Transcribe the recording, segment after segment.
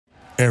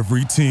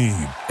Every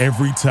team,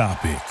 every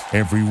topic,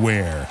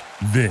 everywhere.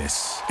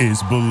 This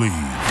is Believe.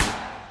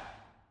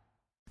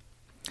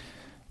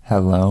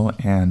 Hello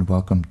and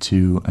welcome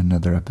to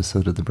another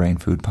episode of the Brain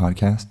Food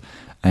Podcast.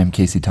 I am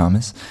Casey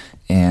Thomas,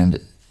 and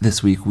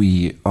this week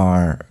we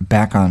are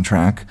back on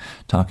track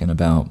talking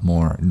about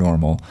more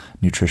normal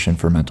nutrition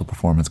for mental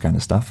performance kind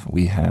of stuff.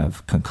 We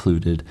have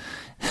concluded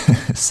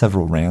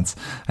several rants.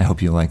 I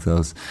hope you like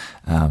those.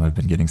 I've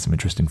been getting some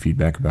interesting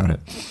feedback about it.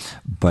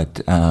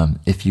 But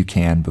if you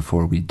can,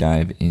 before we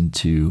dive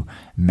into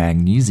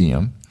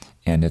magnesium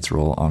and its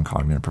role on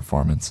cognitive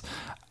performance,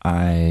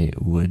 I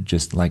would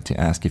just like to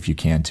ask if you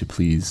can to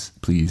please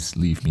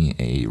leave me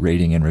a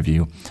rating and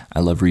review. I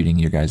love reading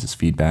your guys'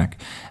 feedback.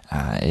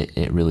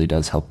 It really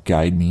does help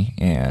guide me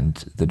and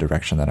the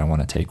direction that I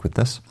want to take with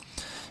this.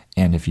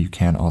 And if you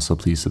can, also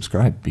please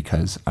subscribe,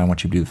 because I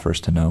want you to be the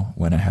first to know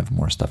when I have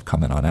more stuff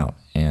coming on out.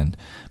 And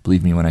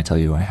believe me when I tell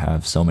you I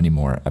have so many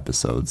more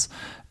episodes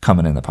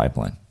coming in the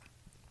pipeline.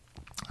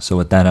 So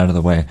with that out of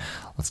the way,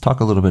 let's talk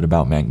a little bit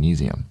about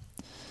magnesium.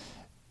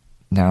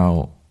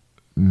 Now,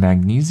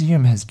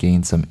 magnesium has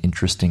gained some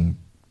interesting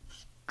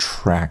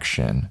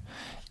traction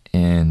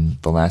in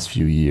the last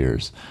few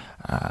years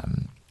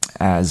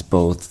as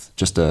both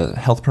just a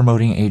health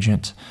promoting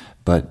agent,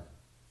 but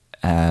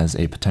as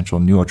a potential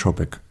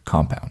nootropic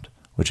compound,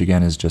 which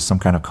again is just some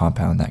kind of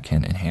compound that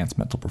can enhance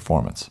mental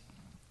performance.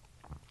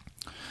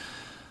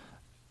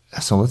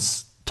 So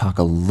let's talk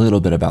a little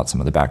bit about some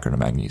of the background of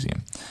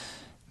magnesium.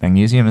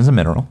 Magnesium is a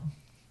mineral,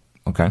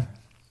 okay?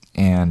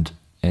 And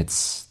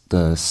it's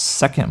the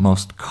second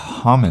most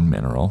common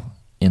mineral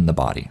in the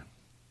body.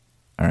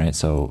 All right,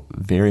 so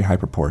very high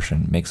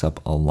proportion, makes up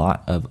a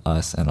lot of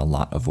us and a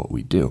lot of what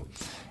we do.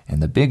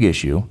 And the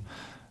biggest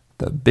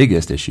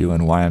issue,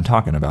 and why I'm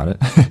talking about it,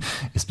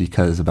 is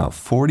because about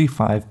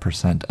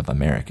 45% of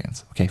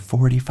Americans,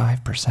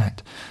 45%,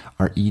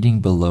 are eating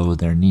below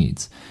their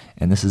needs.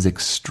 And this is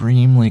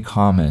extremely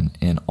common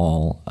in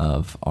all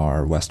of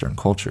our Western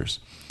cultures.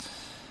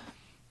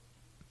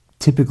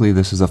 Typically,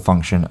 this is a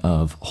function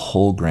of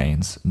whole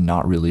grains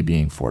not really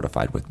being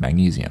fortified with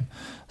magnesium.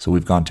 So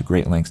we've gone to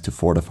great lengths to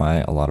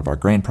fortify a lot of our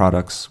grain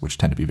products, which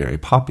tend to be very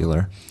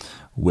popular,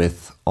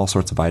 with all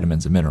sorts of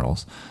vitamins and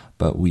minerals,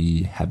 but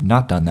we have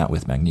not done that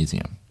with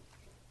magnesium.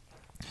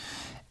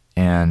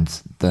 And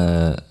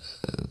the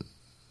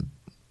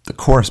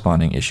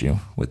corresponding issue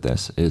with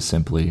this is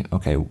simply,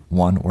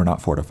 one, we're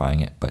not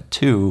fortifying it, but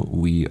two,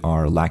 we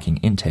are lacking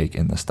intake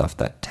in the stuff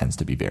that tends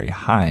to be very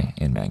high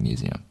in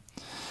magnesium.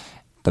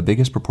 The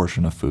biggest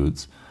proportion of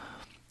foods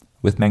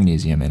with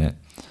magnesium in it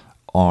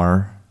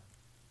are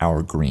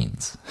our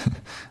greens,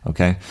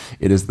 okay?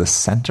 It is the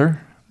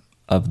center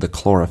of the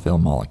chlorophyll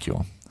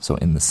molecule. So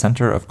in the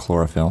center of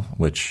chlorophyll,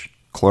 which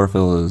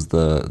chlorophyll is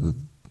the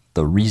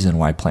reason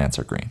why plants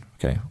are green,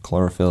 okay?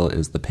 Chlorophyll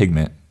is the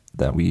pigment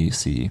that we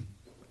see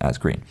as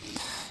green.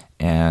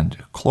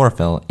 And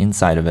chlorophyll,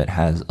 inside of it,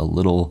 has a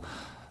little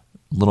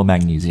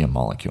magnesium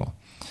molecule.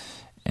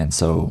 And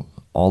so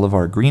all of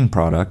our green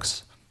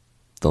products,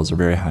 those are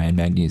very high in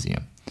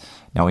magnesium.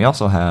 Now, we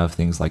also have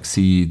things like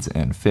seeds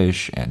and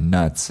fish and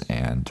nuts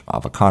and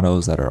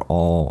avocados that are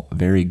all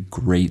very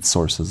great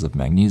sources of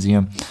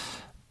magnesium.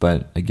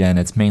 But again,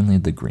 it's mainly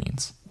the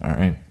greens, all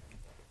right?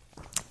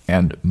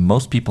 And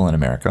most people in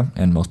America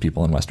and most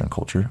people in Western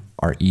culture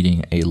are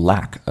eating a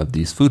lack of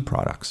these food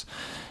products.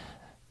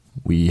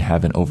 We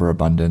have an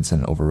overabundance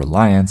and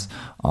over-reliance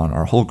on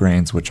our whole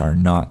grains, which are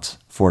not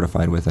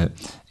fortified with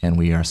it, and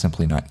we are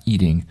simply not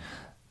eating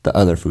the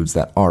other foods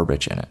that are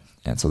rich in it.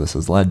 And so this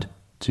has led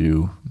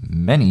to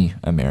many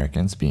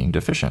Americans being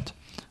deficient,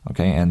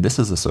 and this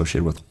is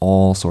associated with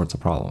all sorts of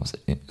problems,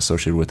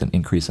 associated with an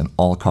increase in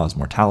all-cause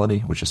mortality,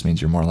 which just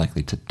means you're more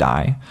likely to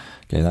die.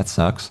 That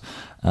sucks.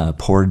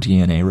 Poor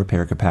DNA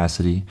repair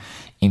capacity,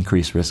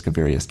 increased risk of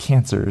various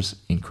cancers,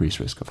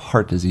 increased risk of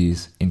heart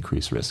disease,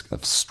 increased risk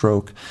of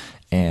stroke,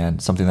 and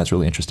something that's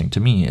really interesting to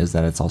me is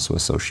that it's also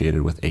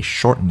associated with a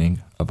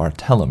shortening of our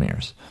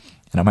telomeres.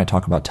 And I might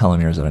talk about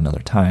telomeres at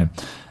another time,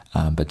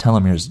 but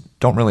telomeres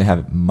don't really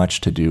have much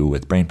to do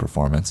with brain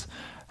performance.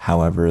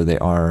 However, they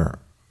are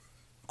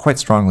quite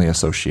strongly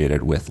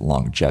associated with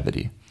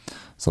longevity.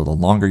 So the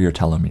longer your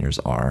telomeres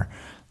are,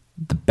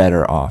 the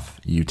better off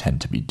you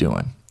tend to be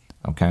doing.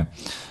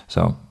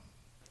 So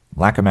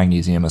lack of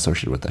magnesium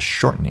associated with the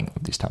shortening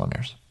of these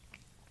telomeres.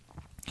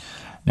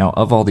 Now,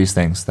 of all these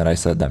things that I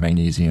said that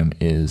magnesium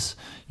is,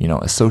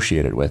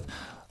 associated with,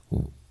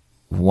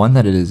 one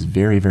that it is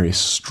very, very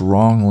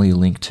strongly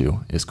linked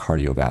to is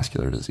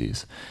cardiovascular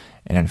disease.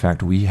 And in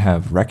fact, we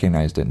have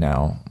recognized it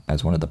now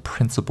as one of the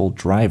principal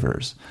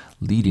drivers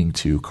leading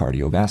to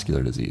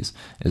cardiovascular disease,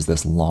 is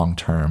this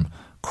long-term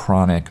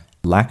chronic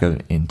lack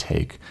of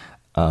intake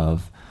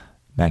of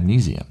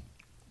magnesium.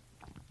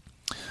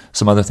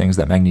 Some other things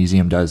that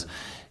magnesium does,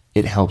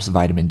 it helps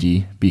vitamin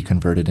D be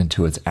converted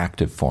into its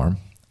active form,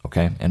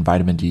 And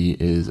vitamin D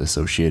is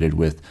associated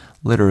with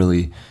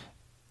literally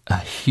a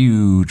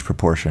huge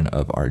proportion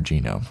of our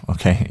genome,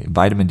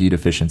 Vitamin D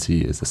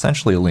deficiency is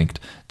essentially linked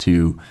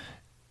to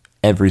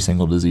every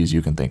single disease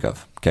you can think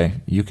of,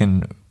 You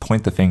can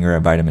point the finger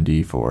at vitamin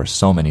D for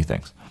so many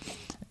things.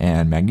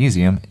 And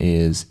magnesium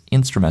is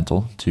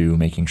instrumental to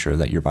making sure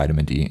that your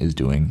vitamin D is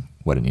doing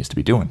what it needs to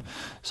be doing.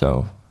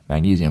 So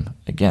magnesium,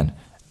 again,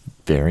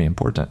 very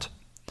important.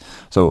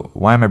 So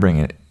why am I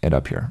bringing it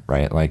up here,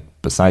 right? Like,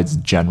 besides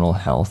general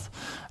health,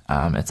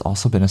 it's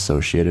also been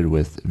associated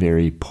with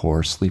very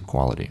poor sleep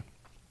quality.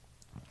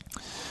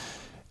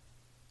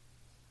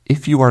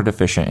 If you are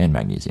deficient in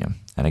magnesium,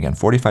 and again,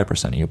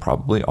 45% of you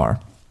probably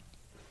are,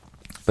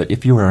 but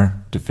if you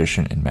are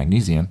deficient in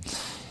magnesium,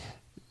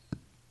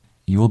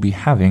 you will be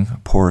having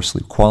poorer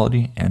sleep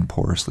quality and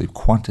poorer sleep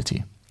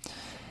quantity.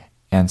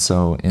 And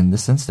so in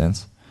this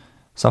instance,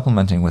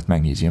 supplementing with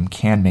magnesium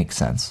can make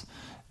sense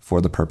for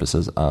the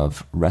purposes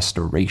of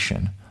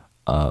restoration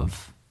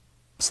of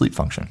sleep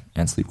function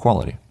and sleep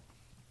quality.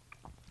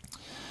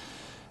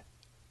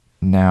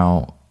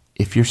 Now,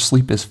 if your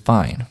sleep is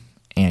fine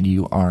and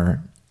you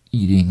are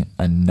eating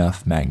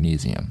enough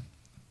magnesium,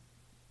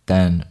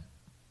 then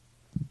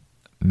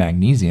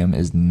magnesium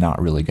is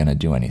not really going to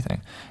do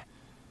anything.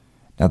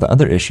 Now, the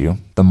other issue,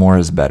 the more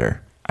is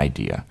better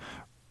idea.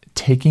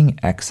 Taking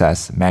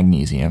excess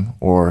magnesium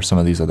or some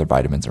of these other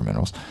vitamins or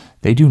minerals,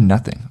 they do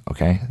nothing,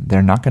 okay?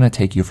 They're not going to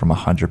take you from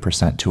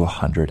 100% to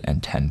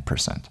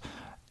 110%.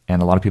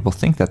 And a lot of people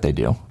think that they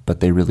do, but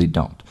they really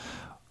don't.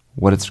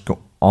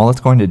 All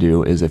it's going to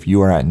do is, if you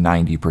are at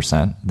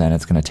 90%, then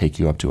it's going to take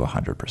you up to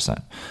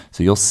 100%.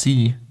 So you'll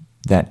see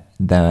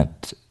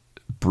that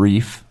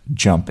brief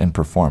jump in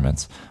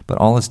performance, but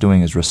all it's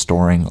doing is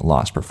restoring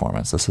lost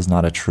performance. This is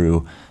not a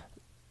true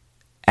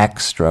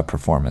extra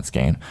performance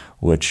gain,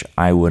 which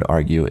I would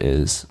argue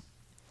is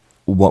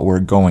what we're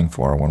going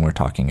for when we're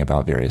talking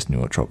about various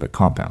nootropic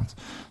compounds.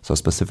 So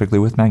specifically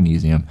with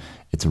magnesium,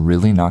 it's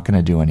really not going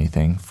to do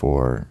anything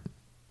for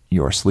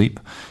your sleep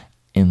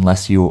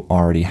unless you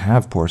already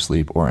have poor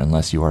sleep or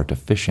unless you are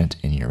deficient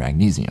in your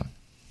magnesium.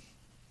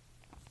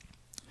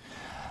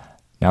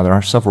 Now, there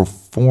are several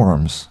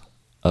forms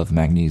of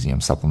magnesium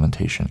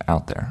supplementation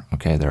out there.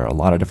 Okay, there are a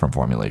lot of different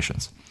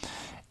formulations.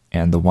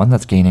 And the one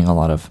that's gaining a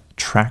lot of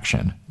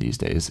traction these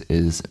days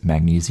is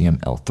magnesium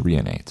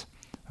L-threonate.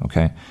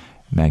 Okay,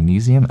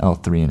 magnesium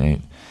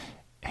L-threonate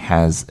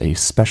has a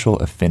special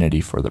affinity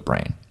for the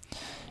brain.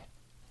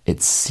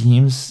 It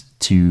seems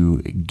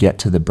to get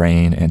to the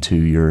brain and to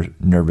your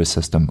nervous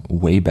system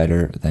way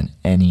better than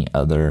any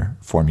other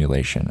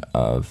formulation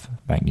of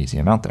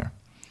magnesium out there.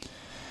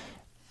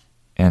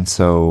 And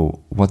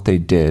so what they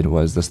did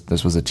was,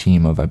 this was a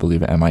team of, I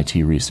believe,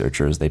 MIT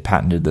researchers. They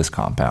patented this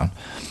compound.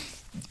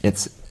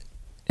 It's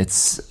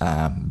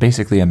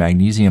basically a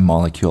magnesium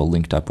molecule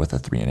linked up with a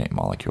threonate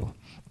molecule.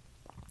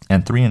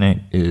 And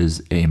threonate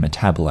is a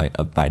metabolite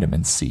of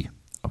vitamin C.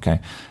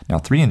 Okay. Now,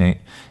 threonate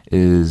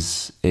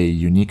is a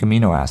unique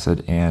amino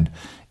acid, and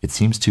it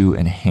seems to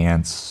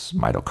enhance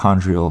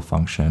mitochondrial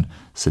function,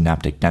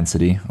 synaptic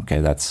density. Okay,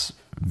 that's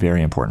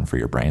very important for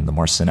your brain. The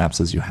more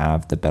synapses you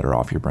have, the better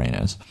off your brain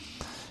is.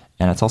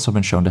 And it's also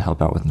been shown to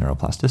help out with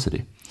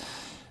neuroplasticity.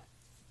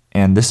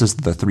 And this is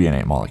the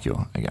threonate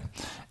molecule again.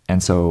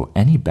 And so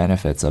any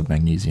benefits of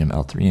magnesium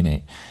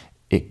L-threonate,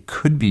 it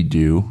could be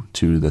due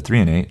to the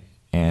threonate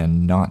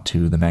and not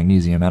to the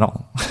magnesium at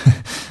all.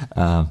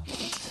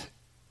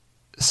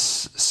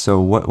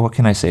 So what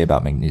can I say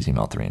about magnesium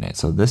L-threonate?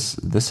 So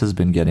this has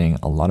been getting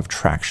a lot of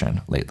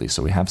traction lately.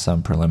 So we have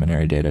some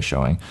preliminary data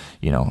showing,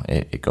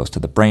 it goes to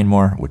the brain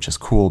more, which is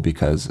cool,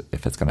 because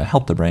if it's going to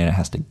help the brain, it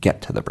has to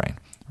get to the brain,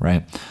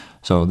 right?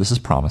 So this is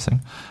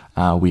promising.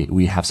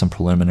 We have some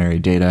preliminary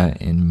data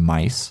in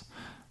mice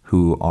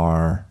who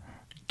are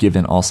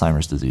given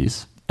Alzheimer's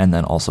disease and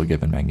then also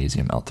given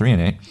magnesium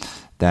L-threonate,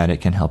 that it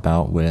can help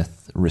out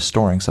with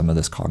restoring some of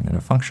this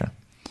cognitive function.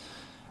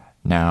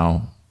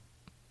 Now,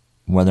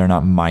 whether or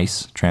not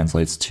mice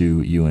translates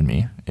to you and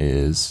me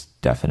is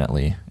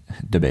definitely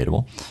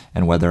debatable.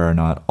 And whether or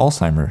not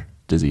Alzheimer's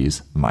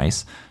disease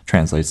mice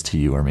translates to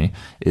you or me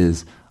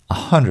is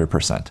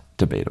 100%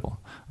 debatable.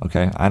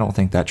 Okay, I don't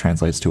think that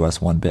translates to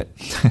us one bit.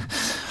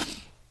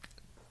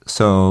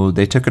 So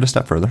they took it a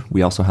step further.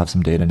 We also have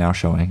some data now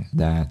showing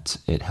that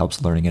it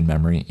helps learning and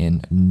memory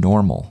in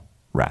normal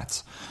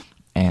rats.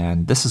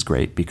 And this is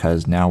great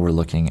because now we're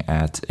looking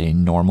at a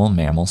normal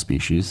mammal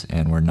species,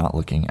 and we're not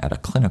looking at a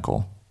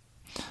clinical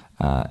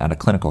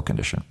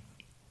condition.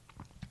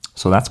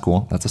 So that's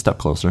cool. That's a step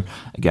closer.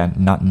 Again,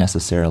 not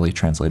necessarily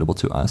translatable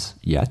to us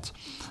yet.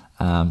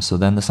 So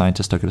then the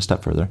scientists took it a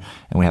step further,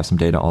 and we have some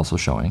data also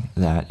showing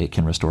that it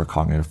can restore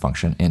cognitive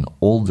function in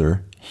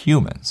older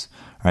humans.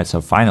 All right,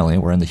 so finally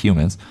we're in the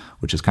humans,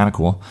 which is kind of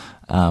cool.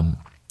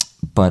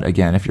 But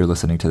again, if you're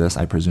listening to this,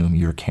 I presume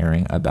you're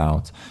caring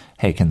about,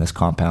 hey, can this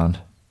compound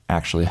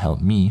actually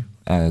help me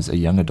as a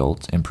young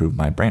adult improve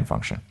my brain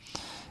function?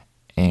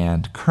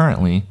 And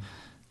currently,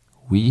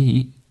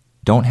 we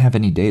don't have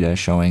any data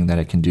showing that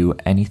it can do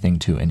anything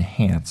to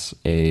enhance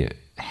a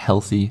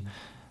healthy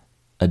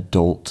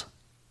adult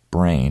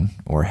brain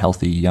or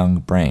healthy young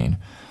brain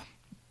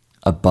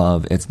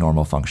above its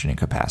normal functioning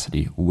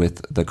capacity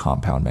with the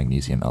compound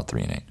magnesium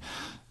L-threonate.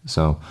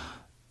 So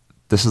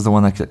This is the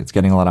one that's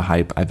getting a lot of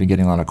hype. I've been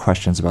getting a lot of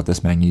questions about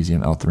this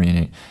magnesium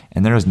L-threonate,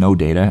 and there is no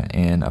data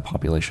in a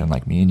population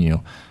like me and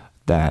you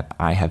that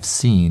I have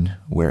seen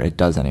where it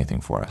does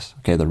anything for us.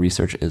 Okay, the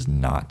research is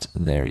not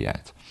there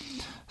yet.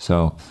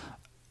 So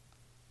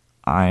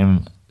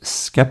I'm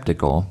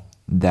skeptical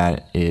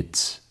that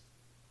it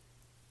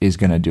is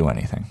going to do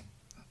anything.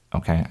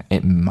 Okay,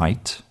 it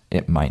might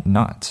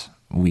not.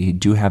 We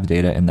do have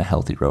data in the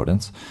healthy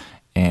rodents,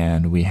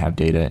 and we have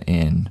data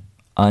in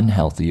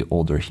unhealthy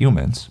older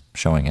humans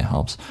showing it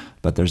helps,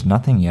 but there's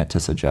nothing yet to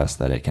suggest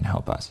that it can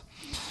help us.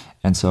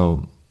 And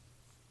so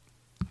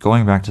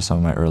going back to some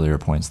of my earlier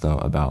points, though,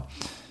 about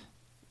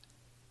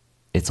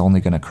it's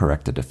only going to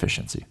correct a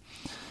deficiency.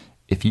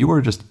 If you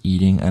were just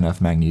eating enough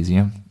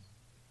magnesium,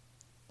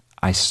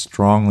 I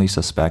strongly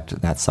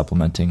suspect that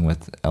supplementing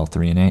with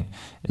L-threonate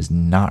is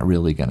not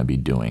really going to be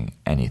doing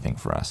anything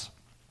for us,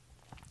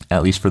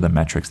 at least for the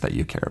metrics that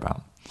you care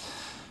about.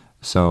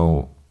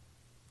 So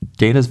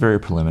data is very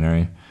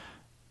preliminary.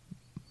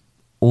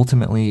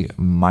 Ultimately,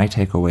 my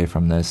takeaway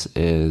from this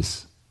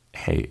is,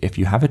 hey, if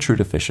you have a true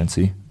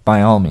deficiency,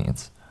 by all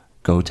means,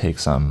 go take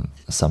some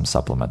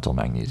supplemental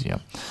magnesium.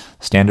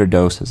 Standard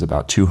dose is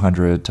about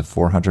 200 to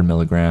 400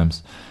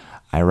 milligrams.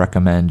 I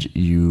recommend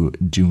you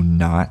do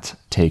not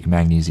take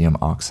magnesium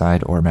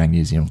oxide or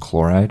magnesium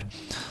chloride.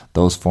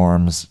 Those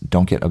forms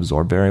don't get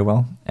absorbed very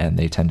well, and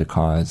they tend to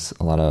cause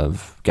a lot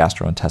of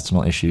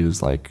gastrointestinal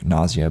issues like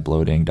nausea,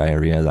 bloating,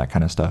 diarrhea, that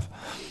kind of stuff.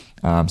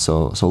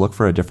 So look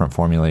for a different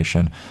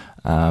formulation.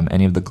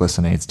 Any of the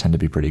glycinates tend to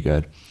be pretty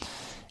good.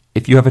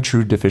 If you have a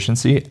true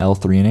deficiency,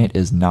 L-threonate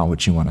is not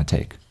what you want to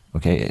take.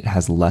 Okay, it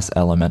has less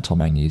elemental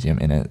magnesium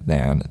in it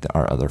than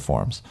our other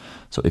forms.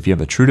 So if you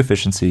have a true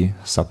deficiency,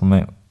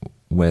 supplement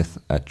with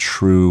a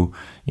true,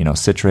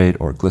 citrate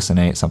or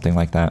glycinate, something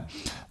like that.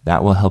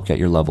 That will help get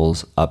your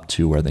levels up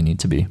to where they need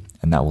to be,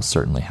 and that will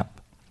certainly help.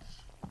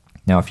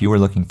 Now, if you were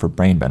looking for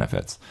brain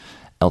benefits,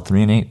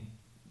 L-threonate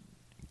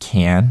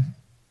can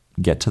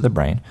get to the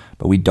brain,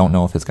 but we don't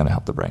know if it's going to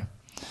help the brain.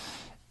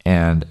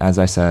 And as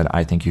I said,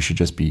 I think you should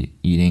just be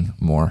eating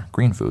more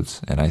green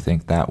foods, and I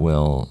think that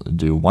will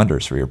do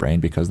wonders for your brain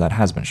because that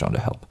has been shown to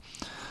help.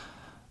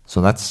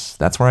 So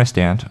that's where I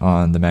stand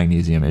on the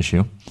magnesium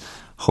issue.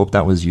 Hope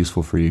that was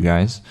useful for you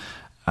guys.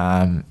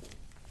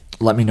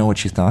 Let me know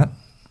what you thought.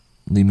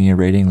 Leave me a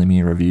rating, leave me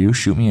a review,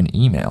 shoot me an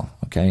email.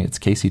 Okay, it's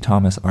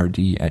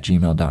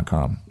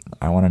caseythomasrd@gmail.com.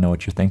 I want to know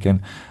what you're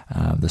thinking.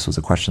 This was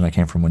a question that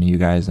came from one of you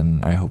guys,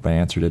 and I hope I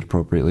answered it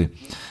appropriately.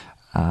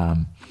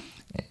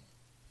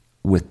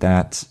 With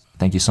that,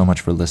 thank you so much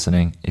for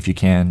listening. If you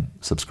can,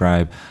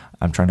 subscribe.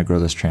 I'm trying to grow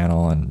this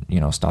channel and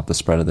stop the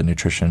spread of the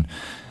nutrition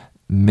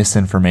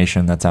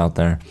misinformation that's out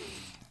there.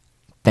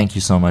 Thank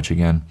you so much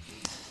again.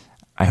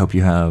 I hope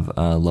you have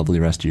a lovely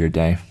rest of your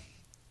day.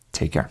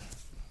 Take care.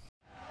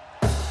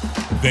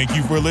 Thank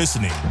you for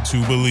listening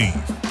to Believe.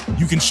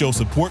 You can show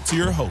support to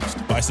your host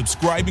by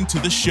subscribing to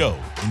the show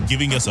and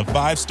giving us a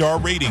 5-star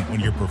rating on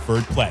your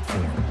preferred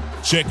platform.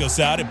 Check us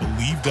out at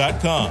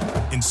Believe.com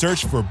and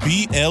search for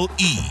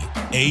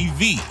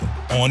BLEAV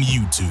on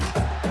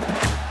YouTube.